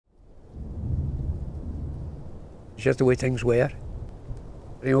It's just the way things were.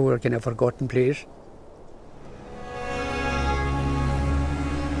 You know, we're kind of forgotten place.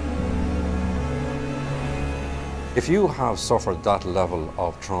 If you have suffered that level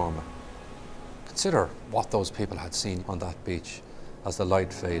of trauma, consider what those people had seen on that beach as the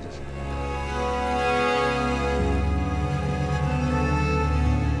light faded.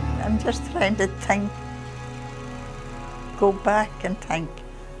 I'm just trying to think, go back and think.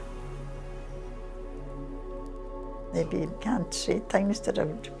 Maybe you can't say things that I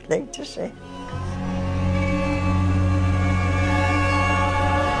would like to say.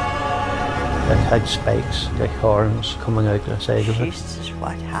 It had spikes, like horns coming out the side of it. Jesus,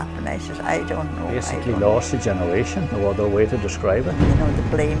 what happened? I said, I don't know. Basically lost a generation, no other way to describe it. You know, they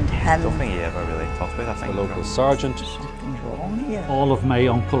blamed him. Nothing he ever really talked about, I think. The local sergeant. Something's wrong here. All of my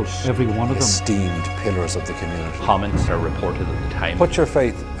uncles, every one of them. Esteemed pillars of the community. Comments are reported at the time. Put your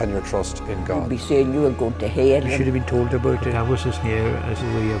faith and your trust in God. Be saying you were going to hell. You should have been told about it. That was as near as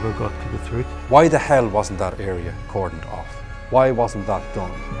we ever got to the truth. Why the hell wasn't that area cordoned off? Why wasn't that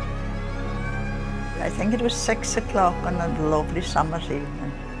done? I think it was 6 o'clock on a lovely summer's evening.